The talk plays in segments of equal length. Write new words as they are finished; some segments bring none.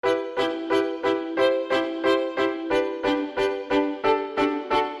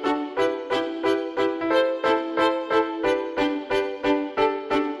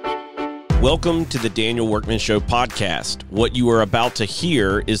Welcome to the Daniel Workman Show podcast. What you are about to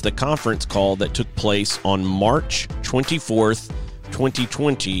hear is the conference call that took place on March 24th,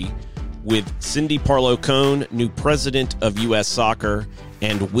 2020 with Cindy Parlow, new president of U.S. Soccer,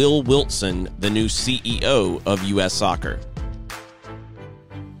 and Will Wilson, the new CEO of U.S. Soccer.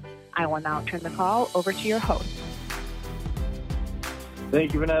 I will now turn the call over to your host.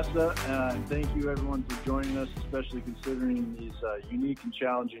 Thank you, Vanessa, and thank you, everyone, for joining us, especially considering these unique and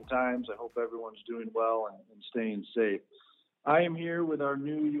challenging times. I hope everyone's doing well and staying safe. I am here with our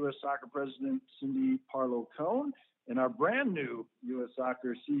new U.S. Soccer President, Cindy Parlow, and our brand new U.S.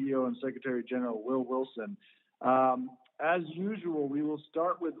 Soccer CEO and Secretary General, Will Wilson. As usual, we will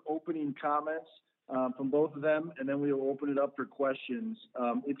start with opening comments from both of them, and then we will open it up for questions.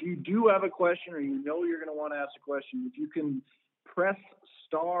 If you do have a question or you know you're going to want to ask a question, if you can press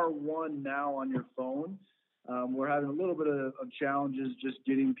 *1 now on your phone. We're having a little bit of challenges just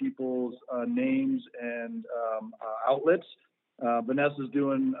getting people's names and outlets. Vanessa's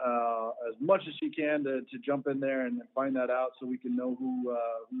doing as much as she can to jump in there and find that out so we can know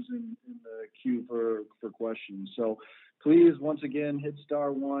who's in the queue for questions. So please, once again, hit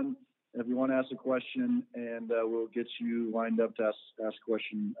 *1 if you want to ask a question, and we'll get you lined up to ask a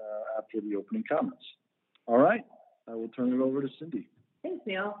question after the opening comments. All right. I will turn it over to Cindy. Thanks,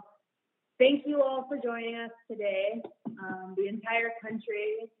 Neil. Thank you all for joining us today. The entire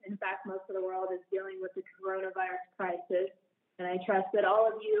country, in fact, most of the world, is dealing with the coronavirus crisis, and I trust that all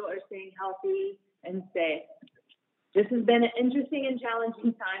of you are staying healthy and safe. This has been an interesting and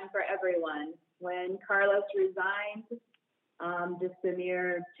challenging time for everyone. When Carlos resigned just a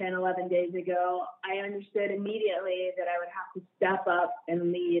mere 10, 11 days ago, I understood immediately that I would have to step up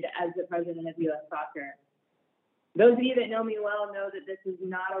and lead as the president of U.S. Soccer. Those of you that know me well know that this is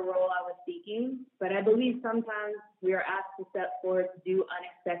not a role I was seeking, but I believe sometimes we are asked to step forward to do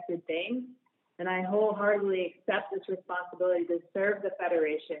unexpected things, and I wholeheartedly accept this responsibility to serve the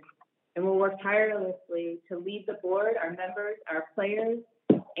Federation, and will work tirelessly to lead the board, our members, our players,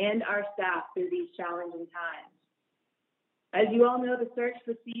 and our staff through these challenging times. As you all know, the search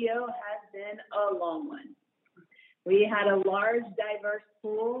for CEO has been a long one. We had a large, diverse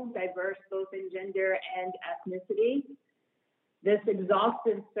pool, diverse both in gender and ethnicity. This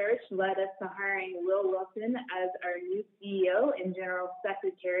exhaustive search led us to hiring Will Wilson as our new CEO and General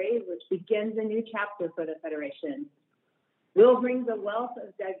Secretary, which begins a new chapter for the Federation. Will brings a wealth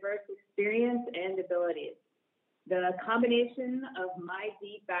of diverse experience and abilities. The combination of my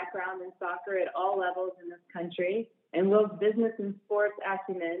deep background in soccer at all levels in this country and Will's business and sports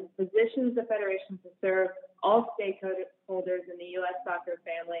acumen positions the Federation to serve all stakeholders in the U.S. soccer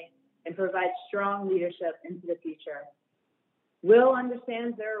family and provide strong leadership into the future. Will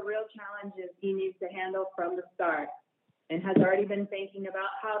understands there are real challenges he needs to handle from the start and has already been thinking about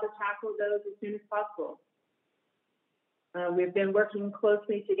how to tackle those as soon as possible. We've been working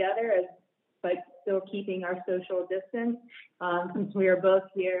closely together, but still keeping our social distance since we are both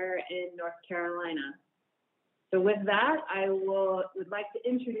here in North Carolina. So with that, I would like to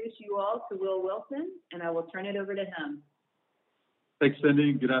introduce you all to Will Wilson, and I will turn it over to him. Thanks,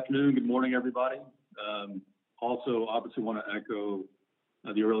 Cindy. Good afternoon. Good morning, everybody. Also, obviously want to echo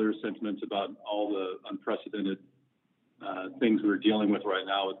the earlier sentiments about all the unprecedented things we're dealing with right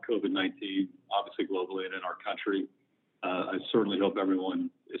now with COVID-19, obviously globally and in our country. I certainly hope everyone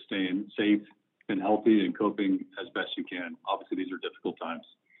is staying safe and healthy and coping as best you can. Obviously, these are difficult times.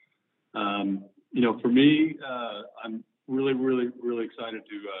 For me, I'm really, really, really excited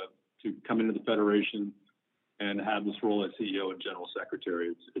to come into the Federation and have this role as CEO and General Secretary.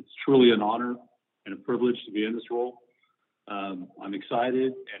 It's truly an honor and a privilege to be in this role. I'm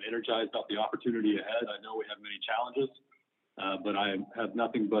excited and energized about the opportunity ahead. I know we have many challenges, but I have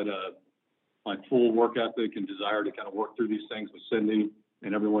nothing but my full work ethic and desire to kind of work through these things with Cindy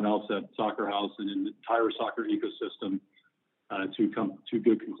and everyone else at Soccer House and in the entire soccer ecosystem to come to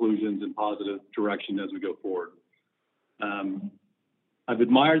good conclusions and positive direction as we go forward. I've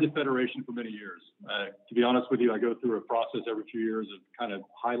admired the Federation for many years. To be honest with you, I go through a process every few years of kind of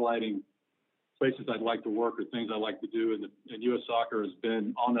highlighting places I'd like to work or things I'd like to do, and U.S. Soccer has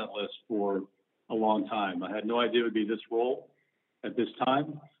been on that list for a long time. I had no idea it would be this role at this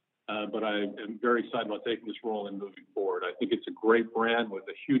time, but I am very excited about taking this role and moving forward. I think it's a great brand with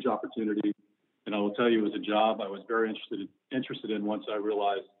a huge opportunity. And I will tell you, it was a job I was very interested in once I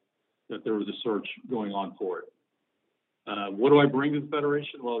realized that there was a search going on for it. What do I bring to the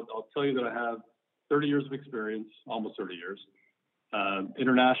Federation? Well, I'll tell you that I have 30 years of experience, almost 30 years,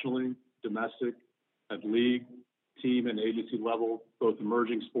 internationally, domestic, at league, team, and agency level, both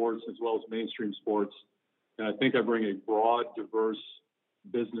emerging sports as well as mainstream sports. And I think I bring a broad, diverse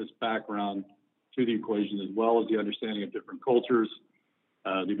business background to the equation, as well as the understanding of different cultures,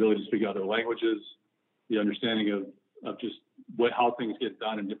 the ability to speak other languages, the understanding of just how things get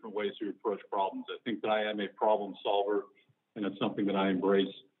done in different ways to approach problems. I think that I am a problem solver, and that's something that I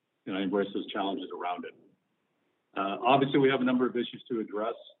embrace, and I embrace those challenges around it. Obviously, we have a number of issues to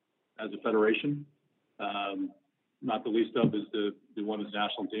address as a federation. Not the least of is the women's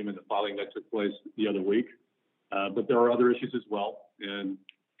national team and the filing that took place the other week. But there are other issues as well, and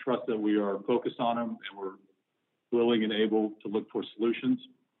trust that we are focused on them, and we're willing and able to look for solutions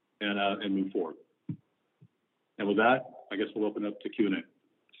and move forward. And with that, I guess we'll open up to Q&A.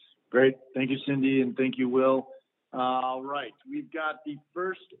 Great. Thank you, Cindy, and thank you, Will. All right. We've got the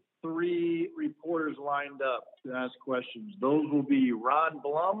first 3 reporters lined up to ask questions. Those will be Ron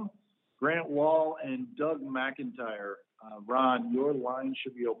Blum, Grant Wall, and Doug McIntyre. Ron, your line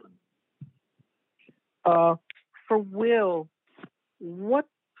should be open. For Will, what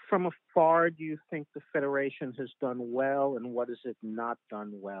from afar do you think the Federation has done well, and what has it not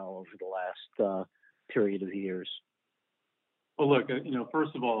done well over the last period of years? Well, look,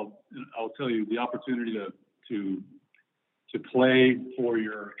 first of all, I'll tell you the opportunity to play for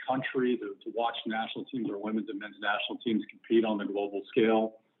your country, to watch national teams or women's and men's national teams compete on the global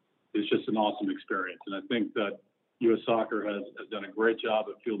scale is just an awesome experience. And I think that U.S. Soccer has done a great job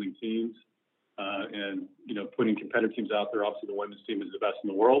of fielding teams and putting competitive teams out there. Obviously, the women's team is the best in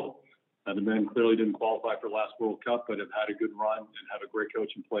the world. The men clearly didn't qualify for last World Cup, but have had a good run and have a great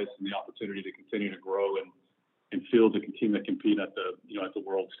coach in place and the opportunity to continue to grow and field a team that compete at the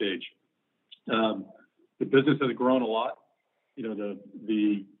world stage. The business has grown a lot.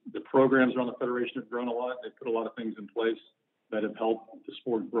 The programs around the Federation have grown a lot. They've put a lot of things in place that have helped the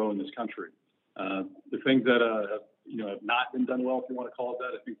sport grow in this country. The things that have not been done well, if you want to call it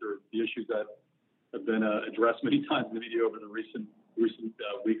that, I think they're the issues that have been addressed many times in the media over the recent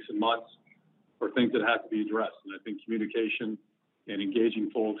weeks and months, are things that have to be addressed. And I think communication and engaging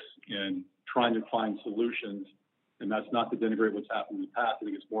folks and trying to find solutions, and that's not to denigrate what's happened in the past. I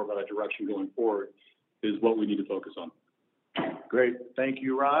think it's more about a direction going forward is what we need to focus on. Great. Thank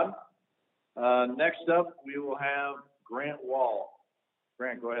you, Ron. Next up, we will have Grant Wall.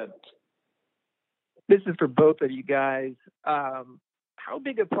 Grant, go ahead. This is for both of you guys. How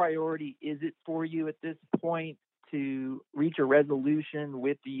big a priority is it for you at this point to reach a resolution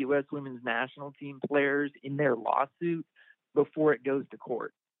with the U.S. women's national team players in their lawsuit before it goes to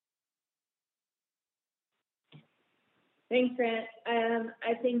court? Thanks, Grant.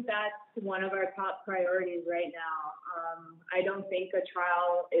 I think that's one of our top priorities right now. I don't think a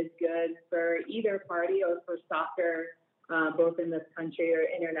trial is good for either party or for soccer, both in this country or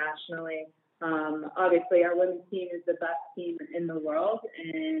internationally. Obviously, our women's team is the best team in the world,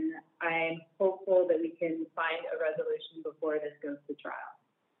 and I'm hopeful that we can find a resolution before this goes to trial.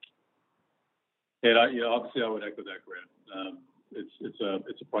 And obviously, I would echo that, Grant.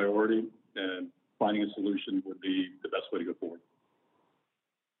 It's a priority, and finding a solution would be the best way to go forward.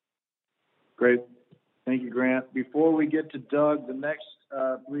 Great. Thank you, Grant. Before we get to Doug, the next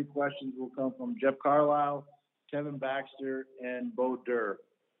 3 questions will come from Jeff Carlisle, Kevin Baxter, and Bo Durr.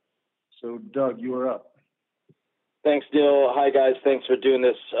 So, Doug, you are up. Thanks, Dill. Hi, guys. Thanks for doing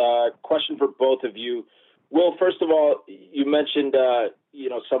this. Question for both of you. Will, first of all, you mentioned,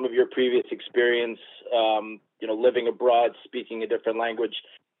 some of your previous experience, living abroad, speaking a different language.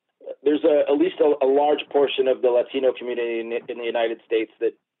 There's at least a large portion of the Latino community in the United States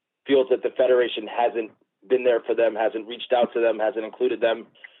that feels that the Federation hasn't been there for them, hasn't reached out to them, hasn't included them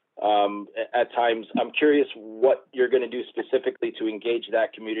at times. I'm curious what you're going to do specifically to engage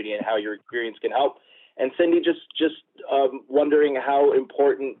that community and how your experience can help. And Cindy, just wondering how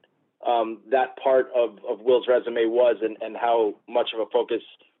important that part of Will's resume was and how much of a focus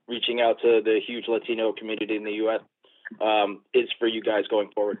reaching out to the huge Latino community in the U.S. Is for you guys going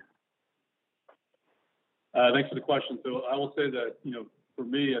forward. Thanks for the question. So I will say that, for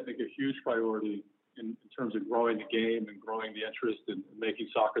me, I think a huge priority in terms of growing the game and growing the interest in making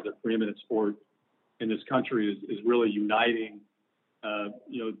soccer the preeminent sport in this country is really uniting,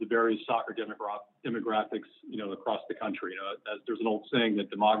 the various soccer demographics, across the country. As there's an old saying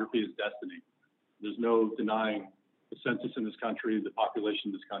that demography is destiny. There's no denying the census in this country, the population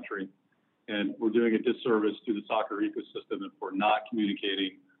in this country, and we're doing a disservice to the soccer ecosystem if we're not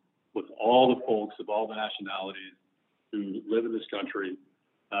communicating with all the folks of all the nationalities who live in this country,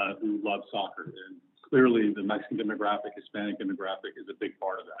 who love soccer. And clearly the Mexican demographic, Hispanic demographic is a big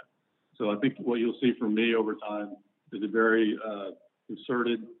part of that. So I think what you'll see from me over time is a very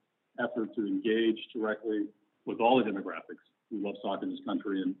concerted effort to engage directly with all the demographics who love soccer in this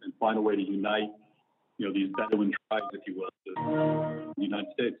country and find a way to unite, these Bedouin tribes, if you will, the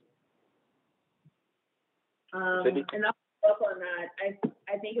United States. And I'll follow up on that.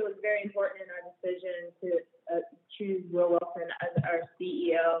 I think it was very important in our decision to choose Will Wilson as our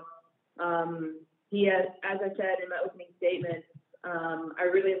CEO. He has, as I said in my opening statement, I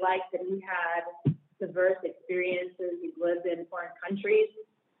really liked that he had diverse experiences. He's lived in foreign countries,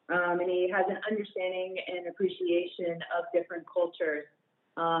 and he has an understanding and appreciation of different cultures.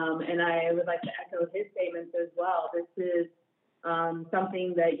 And I would like to echo his statements as well. This is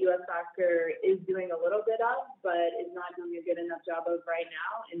something that U.S. Soccer is doing a little bit of, but is not doing a good enough job of right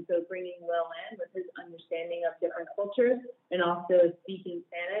now. And so bringing Will in with his understanding of different cultures and also speaking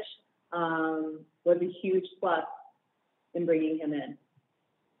Spanish was a huge plus in bringing him in.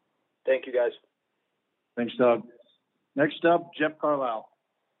 Thank you, guys. Thanks, Doug. Next up, Jeff Parlow.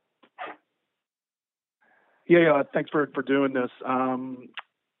 Yeah, thanks for doing this.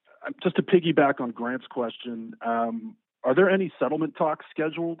 Just to piggyback on Grant's question, are there any settlement talks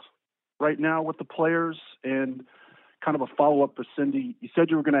scheduled right now with the players? And kind of a follow-up for Cindy, you said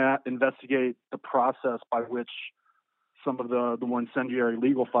you were going to investigate the process by which some of the more incendiary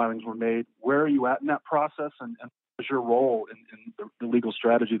legal filings were made. Where are you at in that process, and what's your role in the legal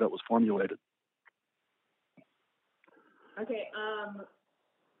strategy that was formulated? Okay.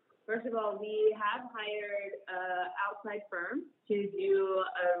 First of all, we have hired an outside firm to do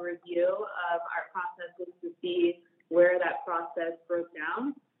a review of our processes to see where that process broke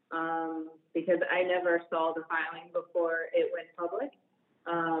down, because I never saw the filing before it went public.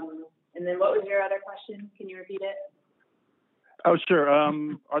 And then what was your other question? Can you repeat it? Oh, sure.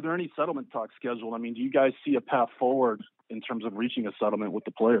 Are there any settlement talks scheduled? I mean, do you guys see a path forward in terms of reaching a settlement with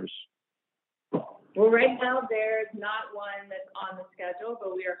the players? Well, right now there's not one that's on the schedule,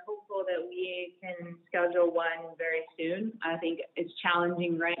 but we are hopeful that we can schedule one very soon. I think it's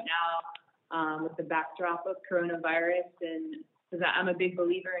challenging right now with the backdrop of coronavirus, and because I'm a big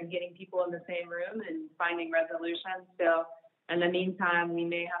believer in getting people in the same room and finding resolutions. So in the meantime, we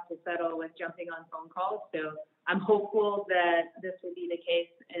may have to settle with jumping on phone calls. So I'm hopeful that this will be the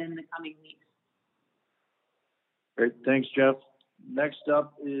case in the coming weeks. Great. Thanks, Jeff. Next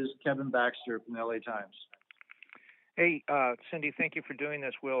up is Kevin Baxter from the LA Times. Hey, Cindy, thank you for doing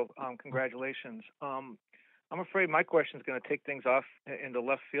this. Will, congratulations. I'm afraid my question is going to take things off into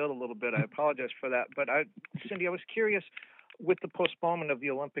left field a little bit. I apologize for that. But Cindy, I was curious, with the postponement of the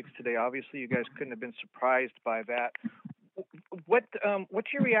Olympics today, obviously you guys couldn't have been surprised by that.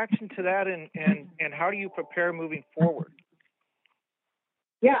 What's your reaction to that, and how do you prepare moving forward?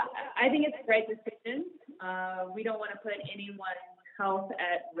 Yeah, I think it's a great decision. We don't want to put anyone's health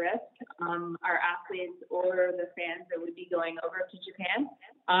at risk, our athletes or the fans that would be going over to Japan.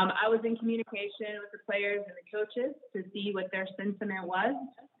 I was in communication with the players and the coaches to see what their sentiment was,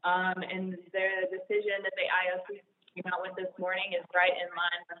 and their decision that the IOC came out with this morning is right in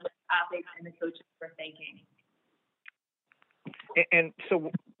line with what athletes and the coaches were thinking. And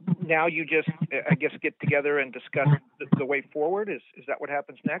so now you just, I guess, get together and discuss the way forward? Is that what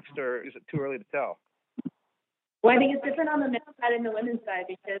happens next, or is it too early to tell? Well, I think it's different on the men's side and the women's side,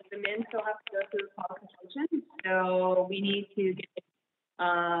 because the men still have to go through qualification. So we need to get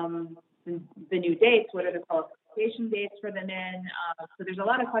the new dates. What are the qualification dates for the men? So there's a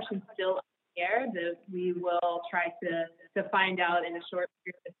lot of questions still up in the air that we will try to find out in a short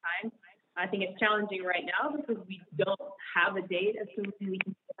period of time. I think it's challenging right now because we don't have a date as to when we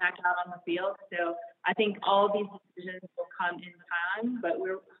can get back out on the field. So I think all of these decisions will come in time, but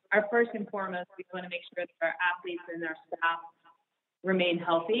our first and foremost, we want to make sure that our athletes and our staff remain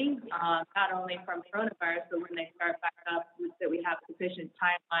healthy, not only from coronavirus, but when they start back up, that we have sufficient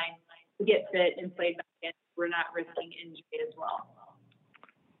timeline to get fit and play back in. We're not risking injury as well.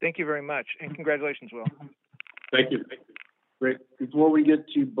 Thank you very much, and congratulations, Will. Thank you. Great. Before we get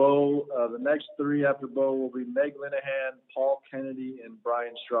to Bo, the next three after Bo will be Meg Linehan, Paul Kennedy, and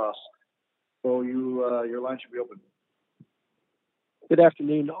Brian Strauss. Bo, your line should be open. Good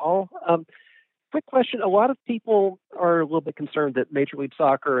afternoon, all. Quick question. A lot of people are a little bit concerned that Major League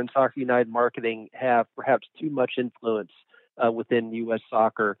Soccer and Soccer United marketing have perhaps too much influence within U.S.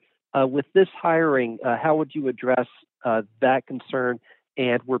 Soccer. With this hiring, how would you address that concern,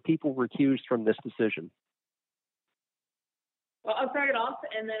 and were people recused from this decision? Well, I'll start it off,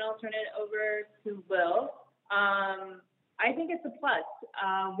 and then I'll turn it over to Will. I think it's a plus.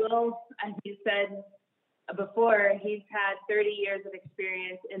 Will, as you said before, he's had 30 years of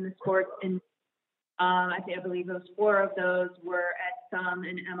experience in the sport, and I believe those 4 of those were at some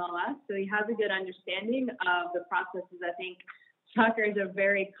in MLS. So he has a good understanding of the processes. I think soccer is a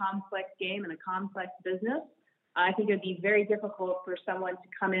very complex game and a complex business. I think it would be very difficult for someone to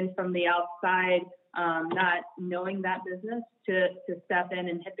come in from the outside, not knowing that business, to step in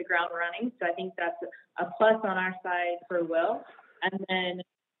and hit the ground running. So I think that's a plus on our side for Will. And then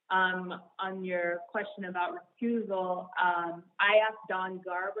on your question about recusal, I asked Don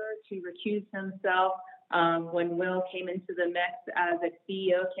Garber to recuse himself when Will came into the mix as a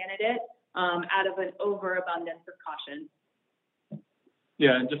CEO candidate out of an overabundance of caution.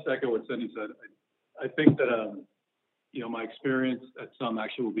 Yeah, and just to echo what Cindy said, I think that, my experience at some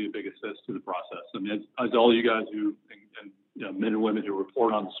actually will be a big assist to the process. I mean, as all you guys who, and men and women who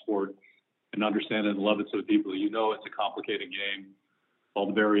report on the sport and understand it and love it so deeply, it's a complicated game. All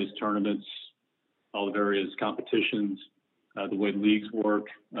the various tournaments, all the various competitions, the way leagues work.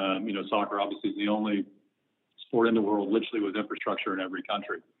 Soccer obviously is the only sport in the world literally with infrastructure in every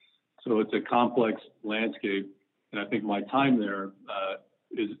country. So it's a complex landscape, and I think my time there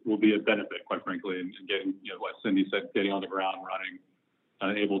will be a benefit, quite frankly, in getting, what Cindy said, getting on the ground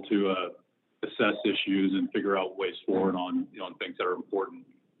running, able to assess issues and figure out ways forward on things that are important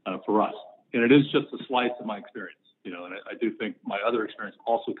for us. And it is just a slice of my experience, and I do think my other experience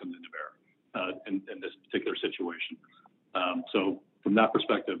also comes into bear in this particular situation. So from that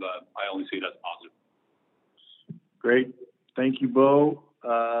perspective, I only see it as positive. Great. Thank you, Bo.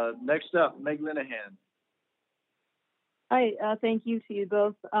 Next up, Meg Linehan. Hi, thank you to you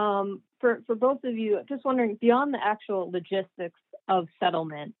both. For both of you, just wondering, beyond the actual logistics of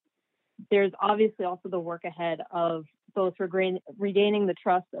settlement, there's obviously also the work ahead of both regaining the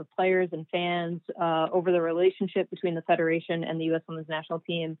trust of players and fans over the relationship between the Federation and the U.S. Women's National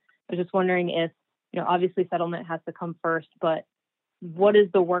Team. I was just wondering if, obviously settlement has to come first, but what is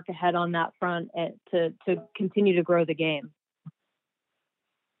the work ahead on that front to continue to grow the game?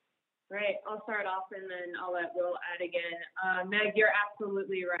 Right. I'll start off and then I'll let Will add again. Meg, you're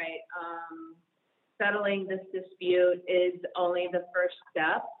absolutely right. Settling this dispute is only the first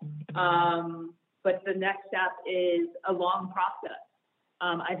step, but the next step is a long process.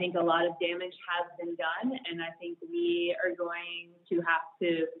 I think a lot of damage has been done, and I think we are going to have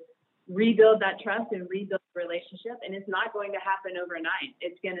to rebuild that trust and rebuild the relationship, and it's not going to happen overnight.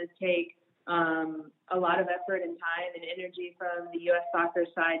 It's going to take a lot of effort and time and energy from the U.S. soccer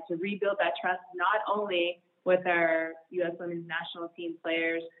side to rebuild that trust, not only with our U.S. Women's National Team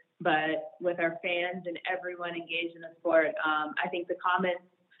players, but with our fans and everyone engaged in the sport. I think the comments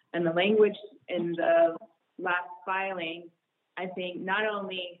and the language in the last filing, I think not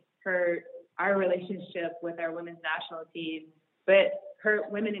only hurt our relationship with our women's national team, but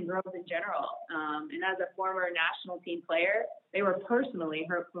hurt women and girls in general. And as a former national team player, they were personally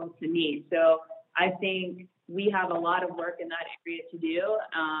hurtful to me. So I think we have a lot of work in that area to do,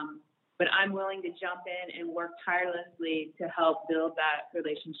 but I'm willing to jump in and work tirelessly to help build that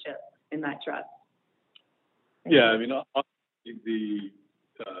relationship and that trust. Yeah, I mean, the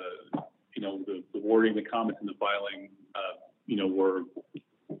wording, the comments in the filing, were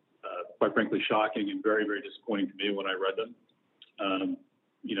quite frankly shocking and very, very disappointing to me when I read them.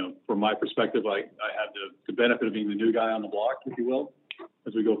 From my perspective, I have the benefit of being the new guy on the block, if you will,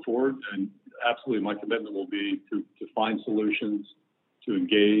 as we go forward. And absolutely, my commitment will be to find solutions, to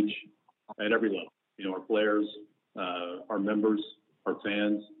engage at every level. Our players, our members, our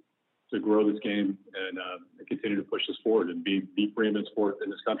fans, to grow this game and continue to push this forward and be the preeminent sport in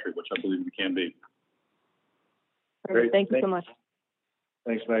this country, which I believe we can be. Great. Thank you so much.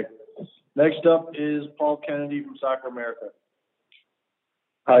 Thanks, Meg. Next up is Paul Kennedy from Soccer America.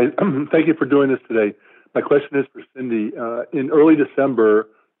 Hi, thank you for doing this today. My question is for Cindy. In early December,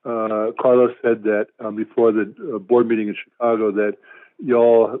 Carlos said that before the board meeting in Chicago that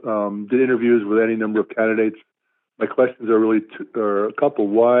y'all did interviews with any number of candidates. My questions are really a couple.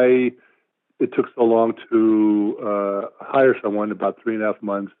 Why it took so long to hire someone, about 3.5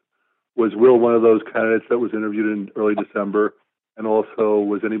 months? Was Will one of those candidates that was interviewed in early December? And also,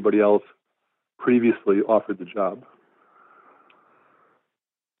 was anybody else previously offered the job?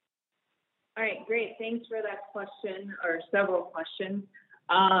 All right, great. Thanks for that question, or several questions.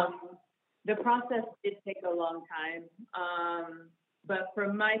 The process did take a long time, but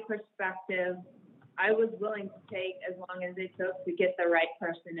from my perspective, I was willing to take as long as it took to get the right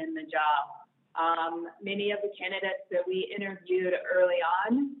person in the job. Many of the candidates that we interviewed early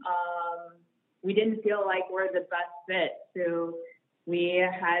on, we didn't feel like we're the best fit, so we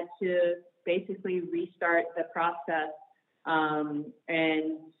had to basically restart the process, and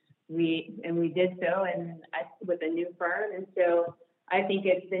we did so with a new firm, and so I think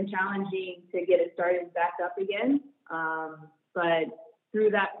it's been challenging to get it started back up again. But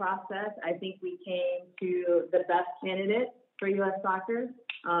through that process, I think we came to the best candidate for U.S. soccer.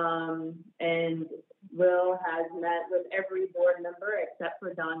 And Will has met with every board member except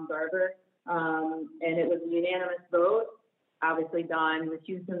for Don Garber, and it was a unanimous vote. Obviously, Don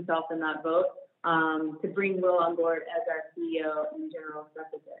recused himself in that vote to bring Will on board as our CEO and General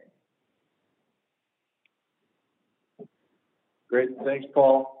Secretary. Great. Thanks,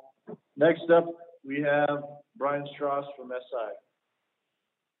 Paul. Next up, we have Brian Strauss from SI.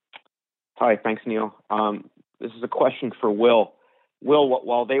 Hi, thanks, Neil. This is a question for Will. Will,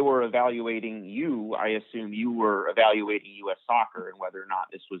 while they were evaluating you, I assume you were evaluating U.S. Soccer and whether or not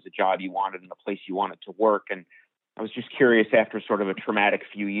this was a job you wanted and a place you wanted to work. And I was just curious, after sort of a traumatic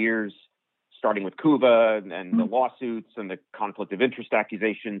few years, starting with Cuba and the lawsuits and the conflict of interest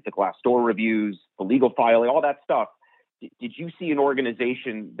accusations, the Glassdoor reviews, the legal filing, all that stuff, did you see an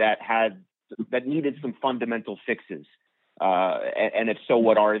organization that needed some fundamental fixes? And if so,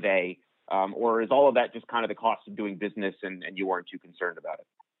 what are they? Or is all of that just kind of the cost of doing business and you weren't too concerned about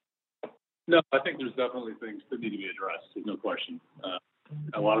it? No, I think there's definitely things that need to be addressed. There's no question.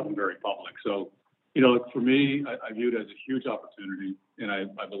 A lot of them very public. So, for me, I view it as a huge opportunity, and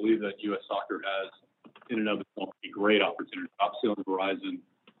I believe that U.S. Soccer has, in and of itself, a great opportunity. Obviously on the horizon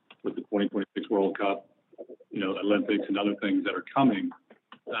with the 2026 World Cup, Olympics and other things that are coming.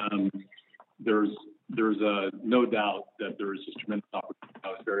 There's no doubt that there is just tremendous opportunity. I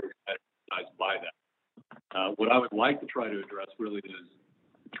was very excited by that. What I would like to try to address really is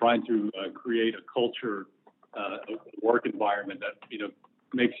trying to create a culture, a work environment that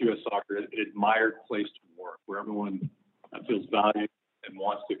makes U.S. Soccer an admired place to work, where everyone feels valued and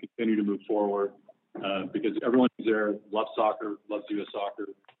wants to continue to move forward. Because everyone who's there loves soccer, loves U.S. Soccer,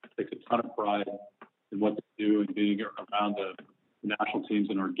 takes a ton of pride in what they do and being around the national teams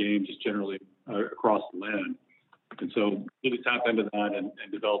and our games just generally across the land. And so really tap into that and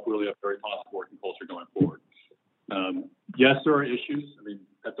develop really a very positive working culture going forward. Yes, there are issues. I mean,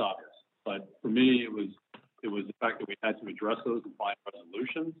 that's obvious. But for me, it was the fact that we had to address those and find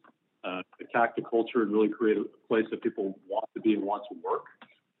resolutions, attack the culture and really create a place that people want to be and want to work,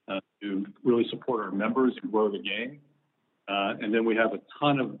 to really support our members and grow the game. And then we have a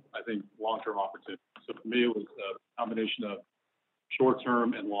ton of, I think, long-term opportunities. So for me, it was a combination of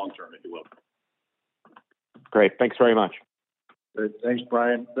short-term and long-term, if you will. Great. Thanks very much. Great. Thanks,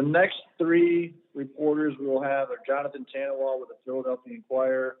 Brian. The next three reporters we will have are Jonathan Tannenwald with the Philadelphia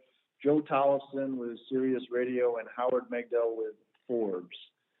Inquirer, Joe Tollefson with Sirius Radio, and Howard Megdal with Forbes.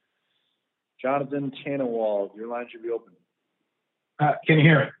 Jonathan Tannenwald, your line should be open. Can you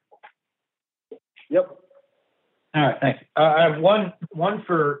hear me? Yep. All right, thanks. I have one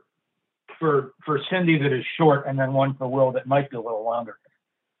for Cindy that is short, and then one for Will that might be a little longer.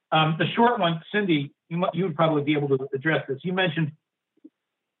 The short one, Cindy, you would probably be able to address this. You mentioned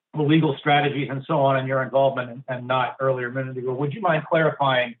the legal strategies and so on and your involvement and not earlier a minute ago. Would you mind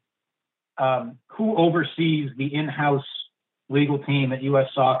clarifying who oversees the in-house legal team at U.S.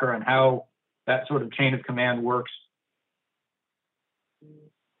 Soccer and how that sort of chain of command works?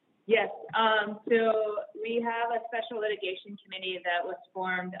 Yes. So we have a special litigation committee that was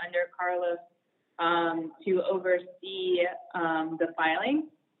formed under Carlos to oversee the filing.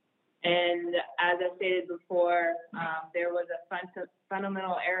 And as I stated before, there was a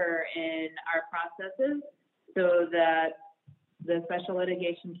fundamental error in our processes, so that the special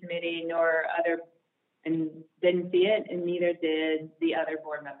litigation committee nor other and didn't see it, and neither did the other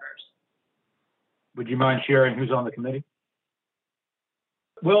board members. Would you mind sharing who's on the committee?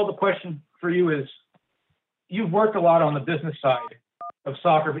 Will, the question for you is, you've worked a lot on the business side of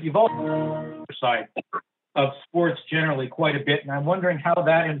soccer, but you've also worked on the side of sports generally quite a bit. And I'm wondering how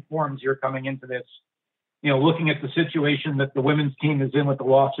that informs your coming into this, looking at the situation that the women's team is in with the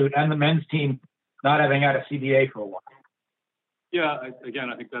lawsuit and the men's team not having had a CBA for a while. Yeah, I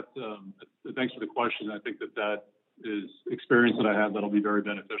think that's, thanks for the question. I think that is experience that I have that'll be very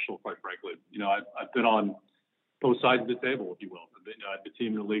beneficial, quite frankly. I've been on both sides of the table, if you will. I've been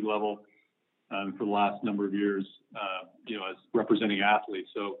team at the league level for the last number of years, as representing athletes.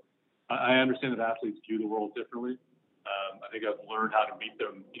 So I understand that athletes view the world differently. I think I've learned how to meet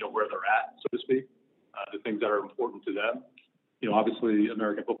them, where they're at, so to speak, the things that are important to them. Obviously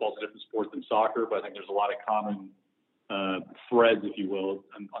American football is a different sport than soccer, but I think there's a lot of common threads, if you will,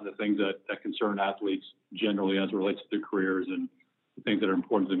 on the things that concern athletes generally as it relates to their careers and the things that are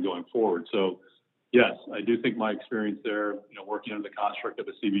important to them going forward. So yes, I do think my experience there, working under the construct of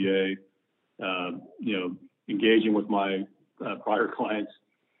a CBA, engaging with my prior clients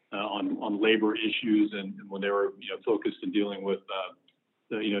on labor issues and when they were, focused in dealing with,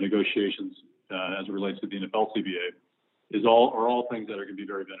 negotiations as it relates to the NFL CBA are all things that are going to be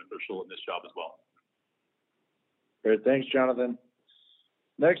very beneficial in this job as well. Great. Thanks, Jonathan.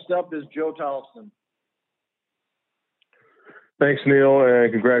 Next up is Joe Tolleson. Thanks, Neil,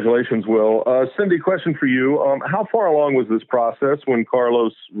 and congratulations, Will. Cindy, question for you. How far along was this process when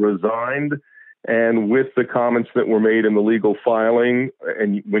Carlos resigned? And with the comments that were made in the legal filing,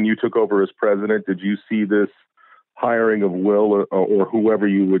 and when you took over as president, did you see this hiring of Will or whoever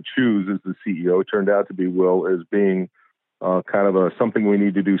you would choose as the CEO, turned out to be Will, as being kind of something we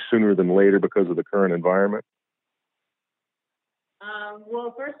need to do sooner than later because of the current environment?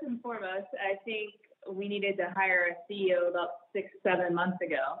 Well, first and foremost, I think we needed to hire a CEO about 6-7 months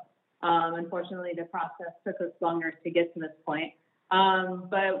ago. Unfortunately, the process took us longer to get to this point.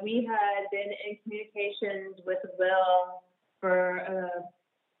 But we had been in communications with Will for,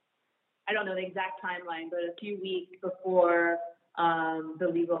 I don't know the exact timeline, but a few weeks before the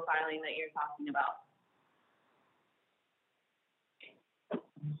legal filing that you're talking about.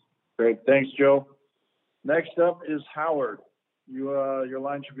 Great. Thanks, Joe. Next up is Howard. Your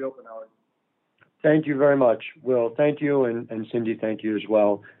line should be open, Howard. Thank you very much, Will. Thank you, and Cindy, thank you as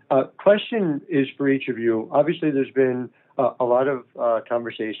well. Question is for each of you. Obviously, there's been a lot of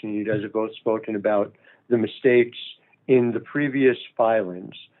conversation. You guys have both spoken about the mistakes in the previous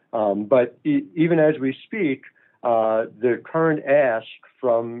filings. But even as we speak, the current ask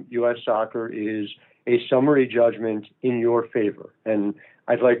from U.S. Soccer is a summary judgment in your favor. And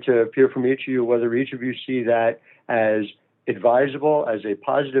I'd like to hear from each of you whether each of you see that as advisable, as a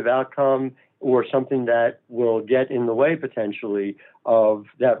positive outcome, or something that will get in the way potentially of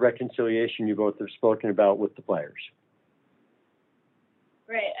that reconciliation you both have spoken about with the players.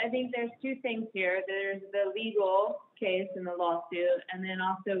 Right. I think there's two things here. There's the legal case and the lawsuit, and then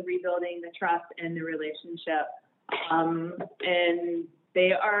also rebuilding the trust and the relationship. And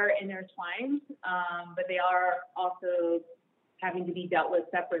they are intertwined, but they are also having to be dealt with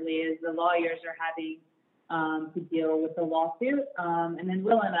separately as the lawyers are having to deal with the lawsuit. And then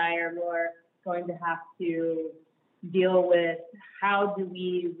Will and I are more going to have to deal with how do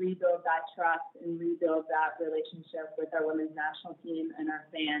we rebuild that trust and rebuild that relationship with our women's national team and our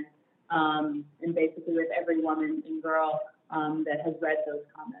fans, and basically with every woman and girl that has read those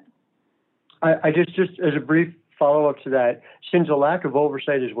comments. I just as a brief follow-up to that, since a lack of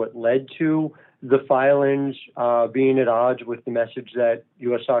oversight is what led to the filings being at odds with the message that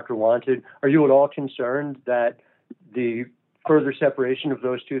U.S. Soccer wanted, are you at all concerned that the further separation of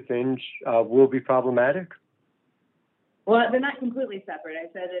those two things will be problematic? Well, they're not completely separate. I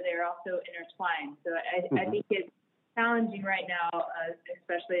said that they're also intertwined. So I think it's challenging right now,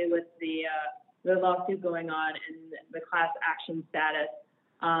 especially with the lawsuit going on and the class action status,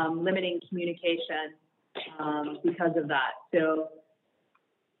 limiting communication because of that. So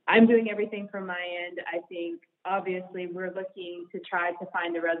I'm doing everything from my end. I think obviously we're looking to try to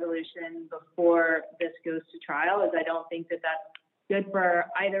find a resolution before this goes to trial, as I don't think that that's good for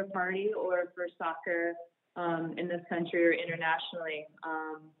either party or for soccer in this country or internationally.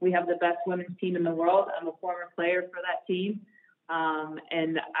 We have the best women's team in the world. I'm a former player for that team,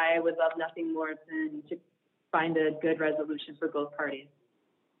 and I would love nothing more than to find a good resolution for both parties.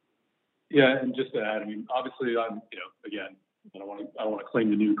 Yeah, and just to add, I mean, obviously, again, I don't want to claim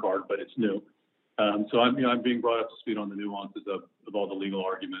the new card, but it's new. So I'm being brought up to speed on the nuances of all the legal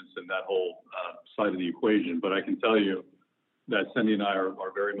arguments and that whole side of the equation. But I can tell you that Cindy and I are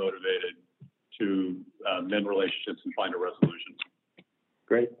very motivated to mend relationships and find a resolution.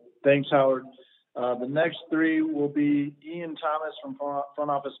 Great. Thanks, Howard. The next three will be Ian Thomas from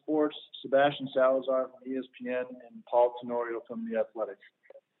Front Office Sports, Sebastian Salazar from ESPN, and Paul Tenorio from The Athletic.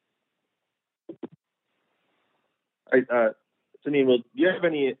 Cindy, do you have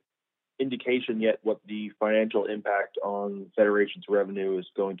any indication yet what the financial impact on Federation's revenue is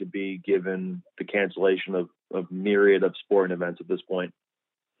going to be given the cancellation of myriad of sporting events at this point?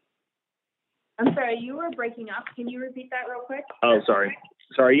 I'm sorry, you were breaking up. Can you repeat that real quick? Oh, sorry.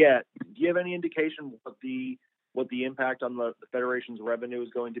 Yeah. Do you have any indication what the impact on the Federation's revenue is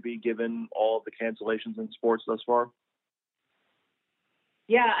going to be given all of the cancellations in sports thus far?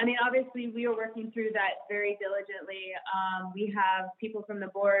 Yeah, I mean, obviously we are working through that very diligently. We have people from the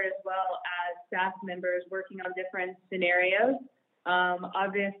board as well as staff members working on different scenarios.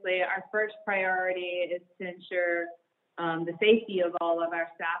 Obviously, our first priority is to ensure the safety of all of our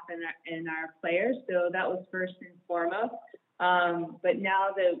staff and our players. So that was first and foremost. But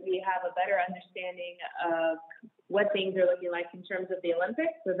now that we have a better understanding of what things are looking like in terms of the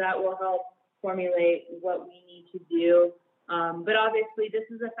Olympics, so that will help formulate what we need to do. But obviously, this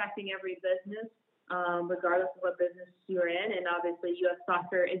is affecting every business, regardless of what business you're in. And obviously, U.S.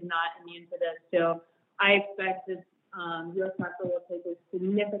 Soccer is not immune to this. So I expect that U.S. Soccer will take a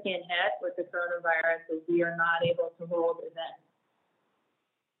significant hit with the coronavirus as we are not able to hold events.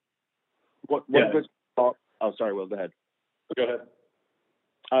 What Yeah. was oh, sorry, Will, go ahead. Go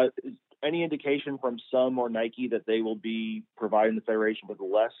ahead. Any indication from some or Nike that they will be providing the federation with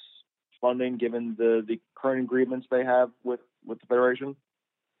less funding given the current agreements they have with the federation?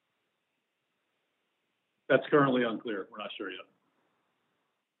 That's currently unclear. We're not sure yet.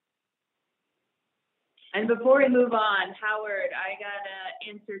 And before we move on, Howard, I got an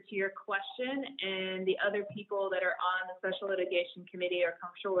answer to your question, and the other people that are on the Special Litigation Committee are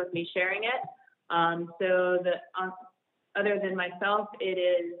comfortable with me sharing it. Other than myself, it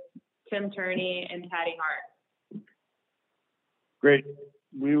is Tim Turney and Patty Hart. Great.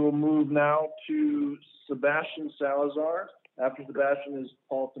 We will move now to Sebastian Salazar. After Sebastian is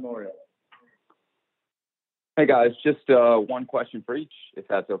Paul Tenorio. Hey guys, just one question for each, if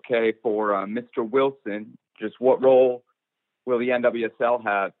that's okay. For Mr. Wilson, just what role will the NWSL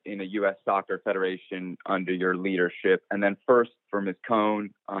have in a U.S. Soccer Federation under your leadership? And then first for Ms.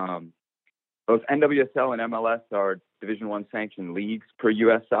 Cohn, both NWSL and MLS are Division I sanctioned leagues per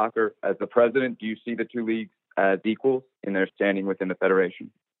U.S. Soccer. As the president, do you see the two leagues as equals in their standing within the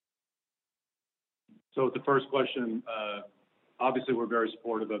federation? So with the first question, obviously we're very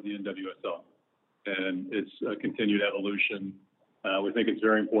supportive of the NWSL and its continued evolution. We think it's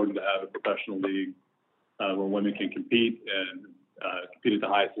very important to have a professional league where women can compete and compete at the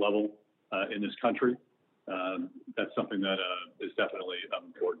highest level in this country. That's something that is definitely of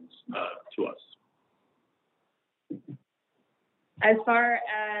importance to us. As far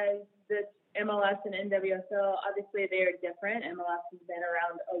as this MLS and NWSL, obviously they are different. MLS has been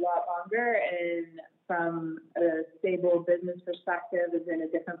around a lot longer and from a stable business perspective is in a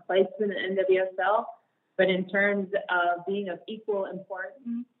different place than the NWSL. But in terms of being of equal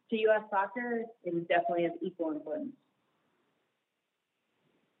importance to U.S. soccer, it is definitely of equal importance.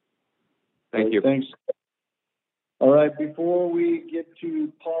 Thank you. Thanks. All right, before we get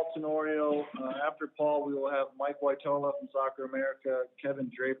to Paul Tenorio, after Paul, we will have Mike Waitola from Soccer America, Kevin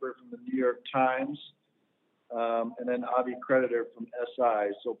Draper from the New York Times, and then Avi Creditor from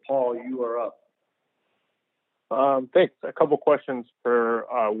SI. So, Paul, you are up. Thanks. A couple questions for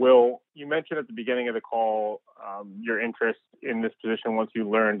Will. You mentioned at the beginning of the call your interest in this position once you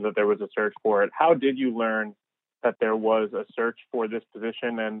learned that there was a search for it. How did you learn that there was a search for this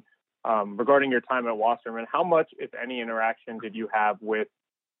position? And regarding your time at Wasserman, how much, if any, interaction did you have with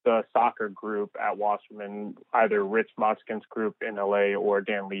the soccer group at Wasserman, either Rich Motzkin's group in LA or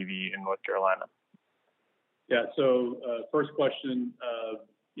Dan Levy in North Carolina? Yeah, so first question,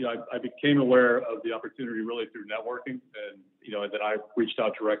 I became aware of the opportunity really through networking, and that I reached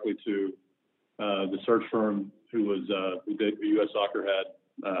out directly to the search firm who U.S. Soccer had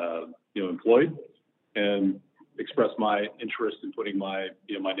employed, and expressed my interest in putting my name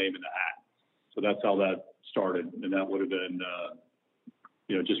in the hat. So that's how that started, and that would have been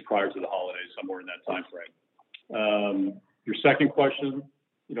just prior to the holidays, somewhere in that time frame. Your second question,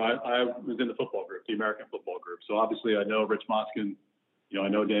 I was in the football group, the American football group. So obviously I know Rich Motzkin. I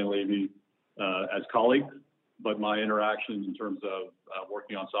know Dan Levy as colleagues, but my interactions in terms of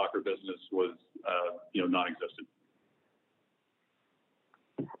working on soccer business was, non-existent.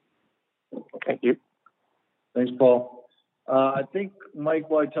 Thank you. Thanks, Paul. I think Mike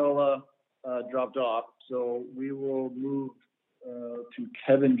Waitola dropped off, so we will move to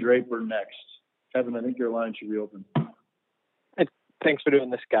Kevin Draper next. Kevin, I think your line should be open. Thanks for doing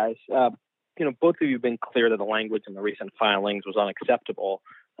this, guys. Both of you have been clear that the language in the recent filings was unacceptable.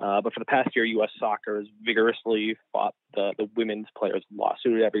 But for the past year, U.S. Soccer has vigorously fought the women's players'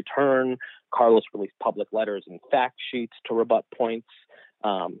 lawsuit at every turn. Carlos released public letters and fact sheets to rebut points.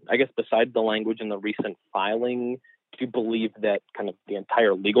 I guess besides the language in the recent filing, do you believe that kind of the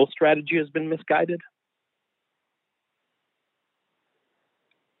entire legal strategy has been misguided?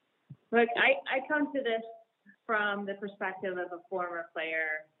 Look, I come to this from the perspective of a former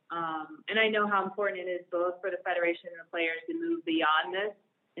player, and I know how important it is both for the Federation and the players to move beyond this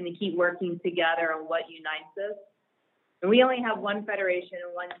and to keep working together on what unites us. And we only have one federation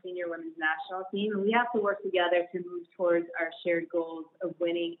and one senior women's national team, and we have to work together to move towards our shared goals of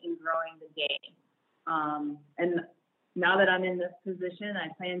winning and growing the game. And now that I'm in this position, I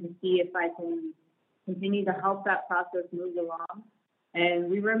plan to see if I can continue to help that process move along. And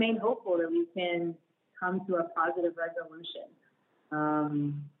we remain hopeful that we can come to a positive resolution.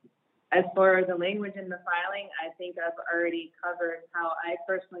 As for the language in the filing, I think I've already covered how I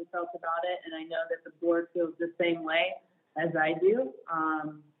personally felt about it, and I know that the board feels the same way as I do.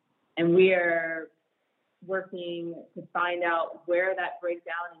 And we are working to find out where that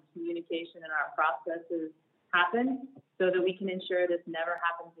breakdown in communication in our processes happen so that we can ensure this never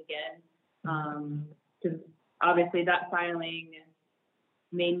happens again. Because obviously that filing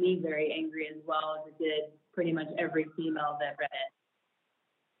made me very angry as well as it did pretty much every female that read it.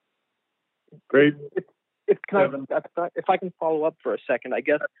 Great. If I can follow up for a second, I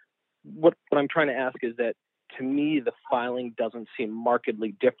guess what I'm trying to ask is that, to me, the filing doesn't seem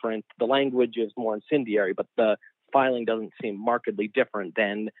markedly different. The language is more incendiary, but the filing doesn't seem markedly different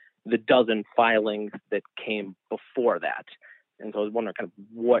than the dozen filings that came before that. And so I was wondering kind of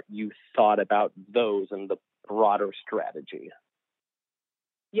what you thought about those and the broader strategy.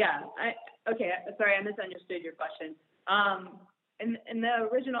 Yeah. Sorry, I misunderstood your question. In the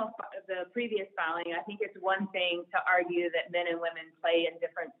previous filing, I think it's one thing to argue that men and women play in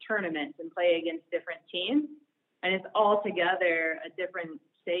different tournaments and play against different teams. And it's altogether a different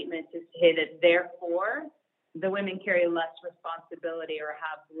statement to say that therefore the women carry less responsibility or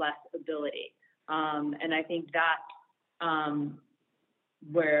have less ability. And I think that's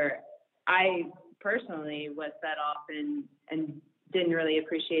where I personally was set off and didn't really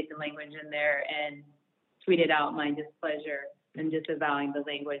appreciate the language in there and tweeted out my displeasure and disavowing the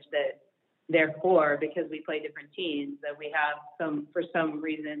language that therefore, because we play different teams, that we have for some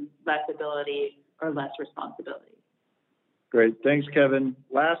reason, less ability or less responsibility. Great. Thanks, Kevin.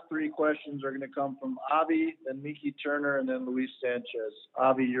 Last three questions are going to come from Avi, then Miki Turner, and then Luis Sanchez.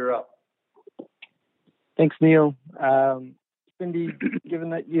 Avi, you're up. Thanks, Neil. Cindy, given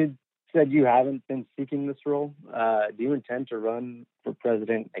that you said you haven't been seeking this role, do you intend to run for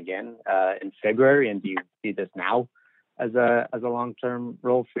president again in February? And do you see this now as a long-term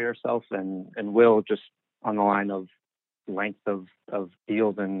role for yourself? And Will, just on the line of length of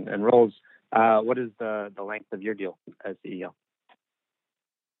deals and roles, what is the length of your deal as CEO?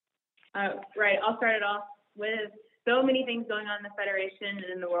 Right. I'll start it off with so many things going on in the Federation and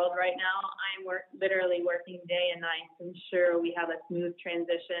in the world right now. I'm literally working day and night to ensure we have a smooth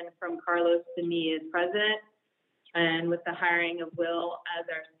transition from Carlos to me as president, and with the hiring of Will as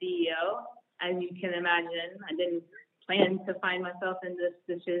our CEO. As you can imagine, I didn't plan to find myself in this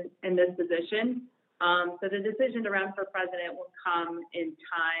position. So the decision to run for president will come in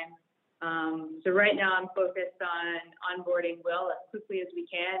time. So right now I'm focused on onboarding Will as quickly as we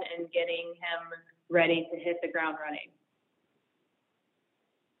can and getting him ready to hit the ground running.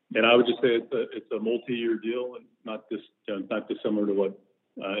 And I would just say it's a multi-year deal and not dissimilar to what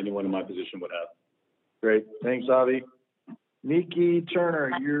anyone in my position would have. Great. Thanks, Avi. Miki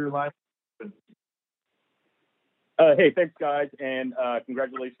Turner, your line. Hey, thanks, guys, and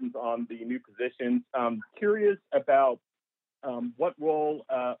congratulations on the new positions. Curious about what role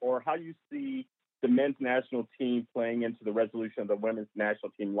or how you see the men's national team playing into the resolution of the women's national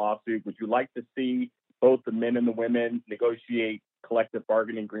team lawsuit. Would you like to see both the men and the women negotiate collective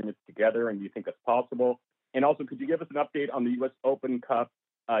bargaining agreements together, and do you think that's possible? And also, could you give us an update on the U.S. Open Cup?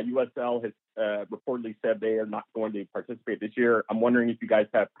 USL has reportedly said they are not going to participate this year. I'm wondering if you guys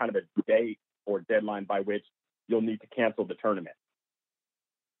have kind of a date or deadline by which you'll need to cancel the tournament.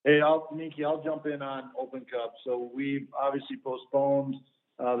 Hey, Miki, I'll jump in on Open Cup. So we've obviously postponed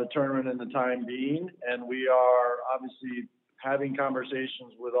the tournament in the time being, and we are obviously having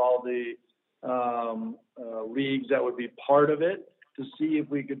conversations with all the leagues that would be part of it to see if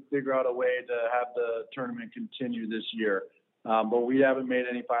we could figure out a way to have the tournament continue this year. But we haven't made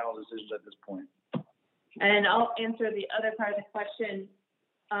any final decisions at this point. And I'll answer the other part of the question.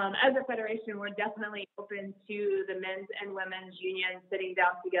 As a federation, we're definitely open to the men's and women's unions sitting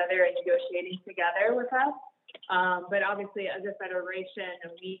down together and negotiating together with us. But obviously, as a federation,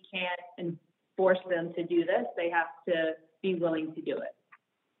 we can't enforce them to do this. They have to be willing to do it.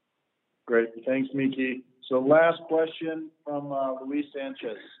 Great. Thanks, Miki. So last question from Luis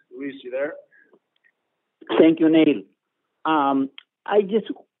Sanchez. Luis, you there? Thank you, Neil. I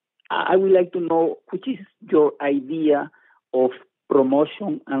would like to know which is your idea of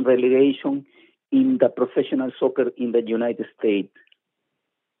promotion and relegation in the professional soccer in the United States.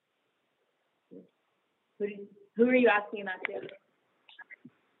 Who are you asking that to?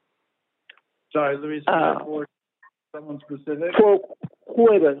 Sorry, Luis, for someone specific? For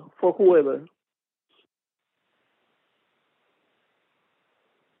whoever.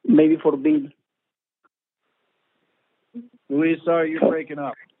 Maybe for Bill. Luis, sorry, you're breaking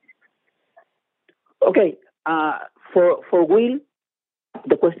up. Okay. For Will,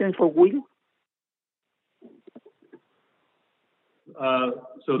 the question is for Will.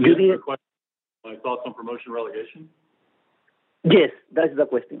 So the question, my thoughts on promotion relegation? Yes, that's the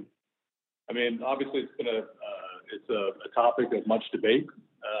question. I mean, obviously, it's a topic of much debate.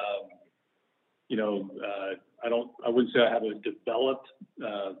 I wouldn't say I have a developed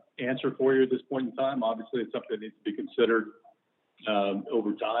answer for you at this point in time. Obviously, it's something that needs to be considered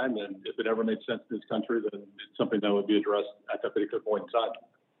over time. And if it ever made sense to this country, then it's something that would be addressed at that particular point in time.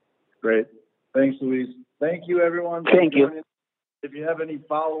 Great. Thanks, Luis. Thank you, everyone. Thank you. If you have any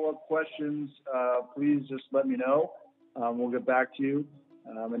follow-up questions, please just let me know. We'll get back to you.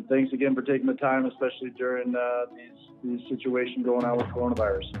 And thanks again for taking the time, especially during these situations going on with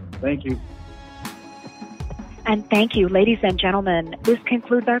coronavirus. Thank you. And thank you, ladies and gentlemen. This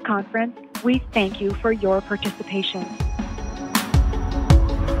concludes our conference. We thank you for your participation.